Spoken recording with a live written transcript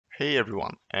Hey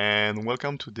everyone, and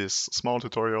welcome to this small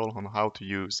tutorial on how to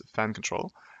use fan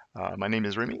control. My name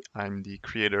is Remy. I'm the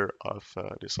creator of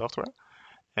this software,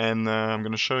 and I'm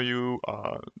going to show you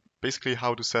basically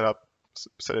how to set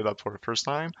it up for the first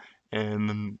time, and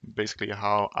then basically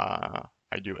how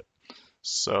I do it.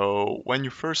 So when you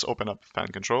first open up fan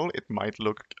control, it might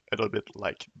look a little bit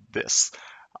like this.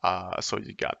 So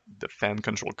you got the fan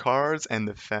control cards and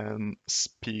the fan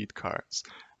speed cards.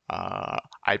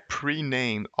 I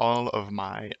pre-named all of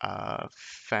my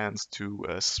fans to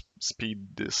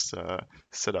speed this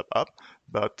setup up,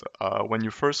 but when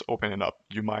you first open it up,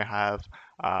 you might have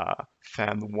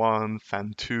fan 1,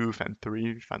 fan 2, fan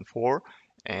 3, fan 4,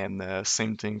 and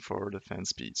same thing for the fan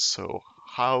speeds. So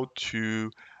how to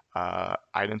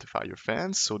identify your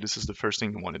fans. So this is the first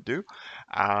thing you want to do.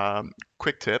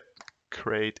 Quick tip,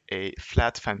 create a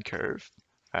flat fan curve,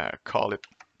 call it,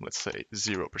 let's say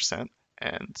 0%,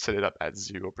 and set it up at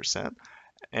 0%.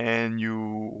 And you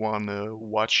want to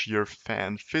watch your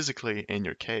fan physically in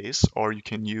your case, or you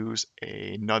can use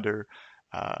another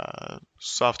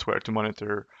software to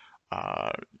monitor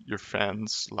your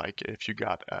fans, like if you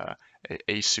got a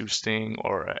ASUS thing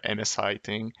or a MSI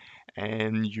thing,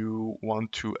 and you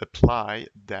want to apply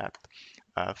that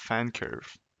fan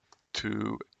curve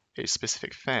to a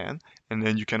specific fan, and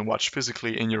then you can watch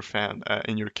physically in your fan,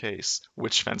 in your case,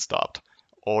 which fan stopped,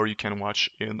 or you can watch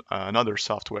in another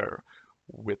software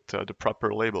with the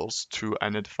proper labels to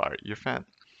identify your fan.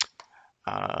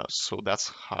 So that's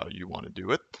how you want to do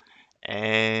it.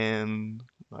 And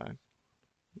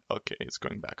okay, it's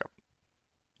going back up.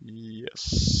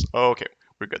 Yes. Okay,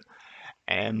 we're good.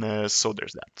 And so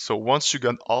there's that. So once you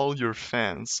got all your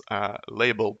fans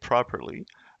labeled properly,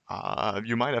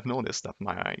 you might have noticed that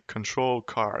my control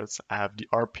cards have the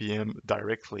RPM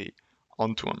directly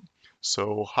onto them.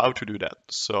 So how to do that?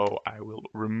 So I will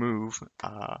remove,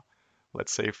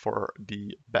 let's say for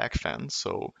the back fan.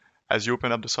 So as you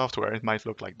open up the software, it might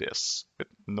look like this with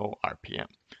no RPM.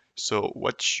 So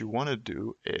what you want to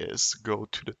do is go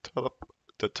to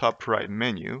the top right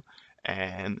menu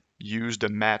and use the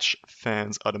match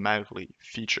fans automatically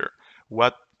feature.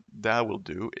 What that will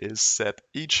do is set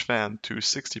each fan to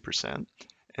 60%,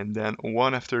 and then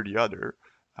one after the other,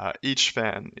 each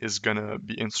fan is gonna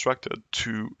be instructed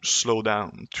to slow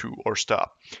down to or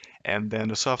stop, and then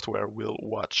the software will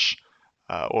watch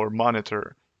or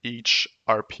monitor each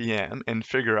RPM and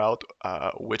figure out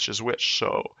which is which.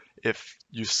 So if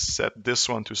you set this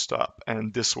one to stop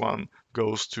and this one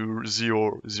goes to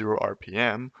 0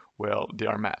 RPM, well, they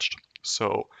are matched.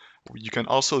 So you can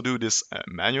also do this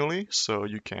manually. So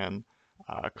you can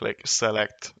click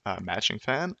select matching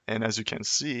fan, and as you can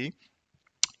see,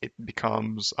 it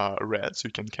becomes red, so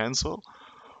you can cancel,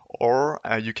 or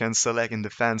you can select in the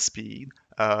fan speed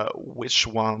which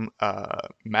one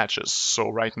matches. So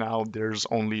right now there's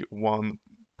only one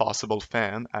possible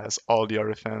fan as all the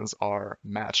other fans are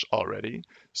matched already.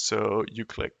 So you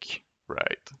click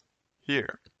right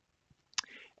here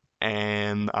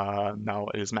and now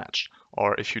it is matched.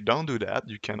 Or if you don't do that,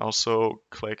 you can also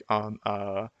click on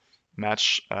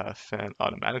match fan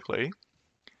automatically,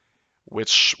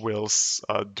 which will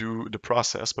do the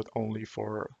process but only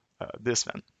for this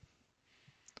fan.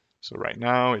 So right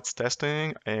now it's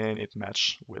testing and it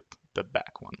matched with the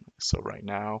back one. So right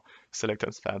now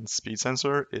selected fan speed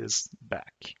sensor is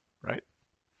back, right?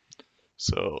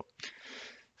 So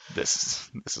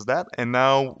this is that. And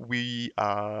now we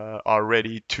are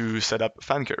ready to set up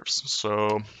fan curves.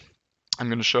 So I'm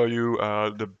going to show you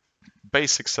the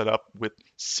basic setup with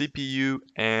CPU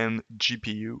and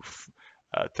GPU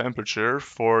temperature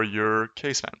for your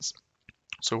case fans.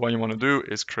 So what you want to do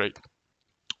is create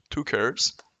two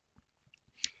curves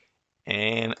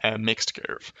and a mixed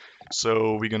curve.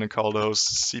 So we're going to call those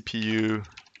CPU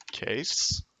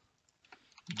case,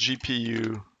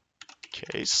 GPU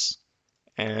case,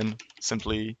 and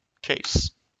simply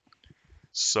case.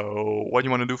 So what you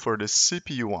want to do for the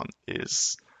CPU one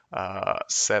is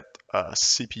set a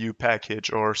CPU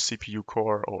package or CPU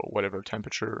core or whatever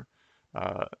temperature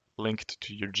linked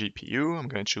to your GPU. I'm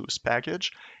going to choose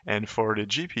package. And for the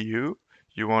GPU,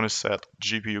 you want to set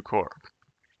GPU core.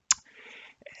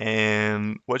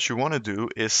 And what you want to do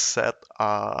is set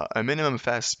a minimum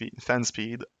fan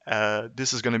speed.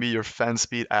 This is going to be your fan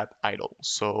speed at idle.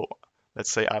 So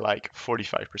let's say I like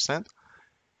 45%.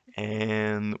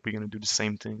 And we're going to do the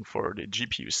same thing for the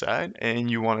GPU side.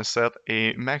 And you want to set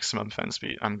a maximum fan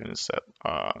speed. I'm going to set,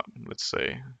 let's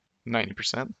say,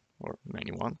 90% or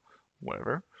 91,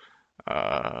 whatever.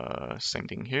 Same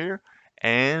thing here.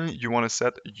 And you want to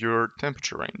set your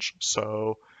temperature range.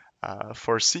 So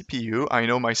for CPU, I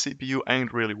know my CPU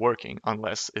ain't really working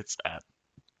unless it's at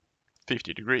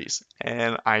 50 degrees,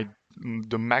 and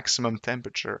the maximum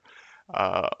temperature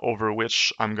over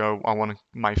which I want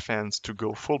my fans to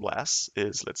go full blast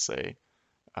is, let's say,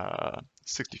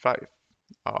 65.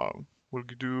 We'll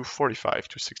do 45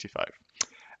 to 65.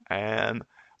 And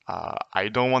I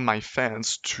don't want my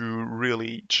fans to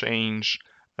really change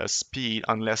speed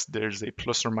unless there's a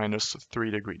plus or minus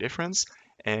 3 degree difference.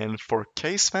 And for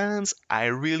case fans, I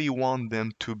really want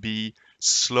them to be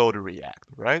slow to react,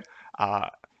 right? Uh,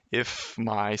 if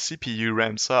my CPU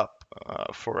ramps up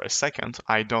for a second,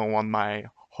 I don't want my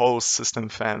whole system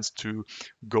fans to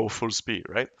go full speed,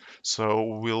 right?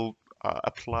 So we'll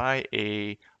apply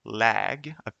a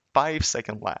lag, a 5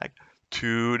 second lag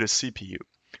to the CPU.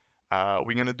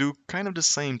 We're gonna do kind of the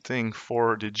same thing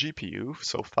for the GPU,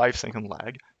 so 5 second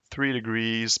lag, 3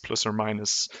 degrees plus or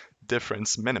minus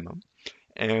difference minimum.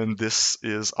 And this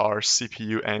is our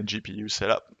CPU and GPU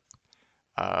setup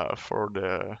for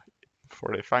the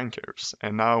fine curves.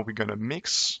 And now we're gonna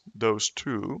mix those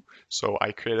two. So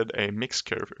I created a mix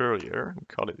curve earlier.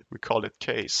 We called it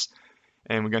case,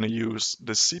 and we're gonna use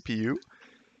the CPU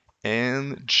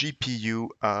and GPU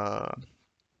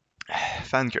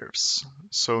fan curves.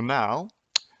 So now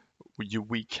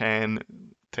we can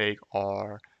take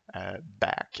our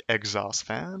back exhaust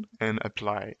fan and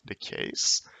apply the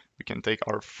case. We can take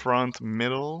our front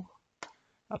middle,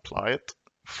 apply it,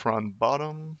 front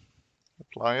bottom,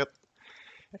 apply it,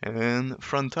 and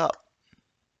front top.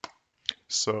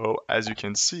 So as you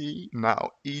can see,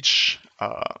 now each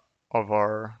of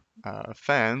our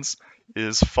fans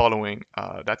is following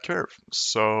that curve.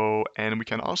 So, and we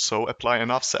can also apply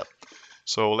an offset.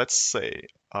 So let's say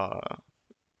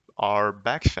our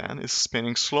back fan is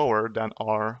spinning slower than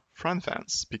our front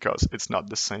fans because it's not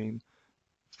the same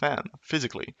fan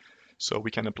physically. So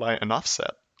we can apply an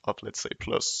offset of, let's say,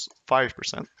 plus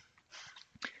 5%.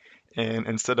 And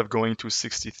instead of going to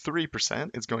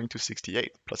 63%, it's going to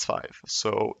 68 plus 5.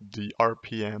 So the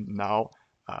RPM now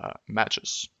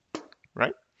matches,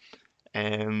 right?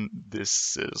 And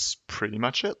this is pretty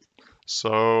much it.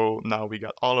 So now we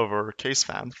got all of our case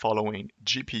fan following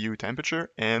GPU temperature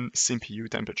and CPU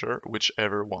temperature,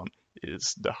 whichever one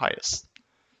is the highest.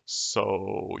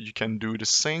 So you can do the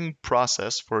same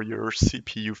process for your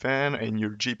CPU fan and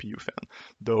your GPU fan.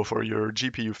 Though for your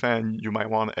GPU fan, you might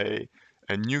want a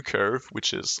new curve,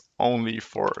 which is only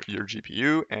for your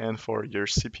GPU, and for your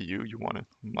CPU, you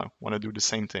might want to do the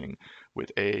same thing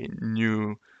with a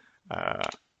new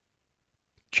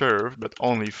curve, but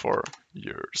only for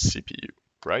your CPU,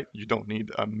 right? You don't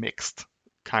need a mixed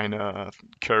kind of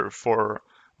curve for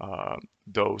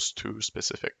those two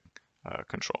specific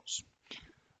controls.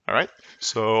 All right,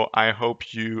 so I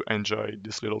hope you enjoyed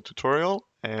this little tutorial,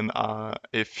 and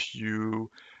if you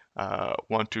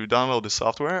want to download the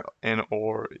software and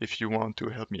or if you want to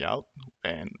help me out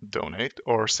and donate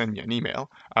or send me an email,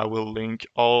 I will link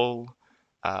all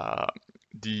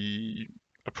the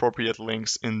appropriate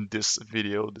links in this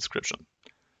video description.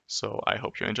 So I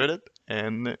hope you enjoyed it,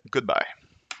 and goodbye.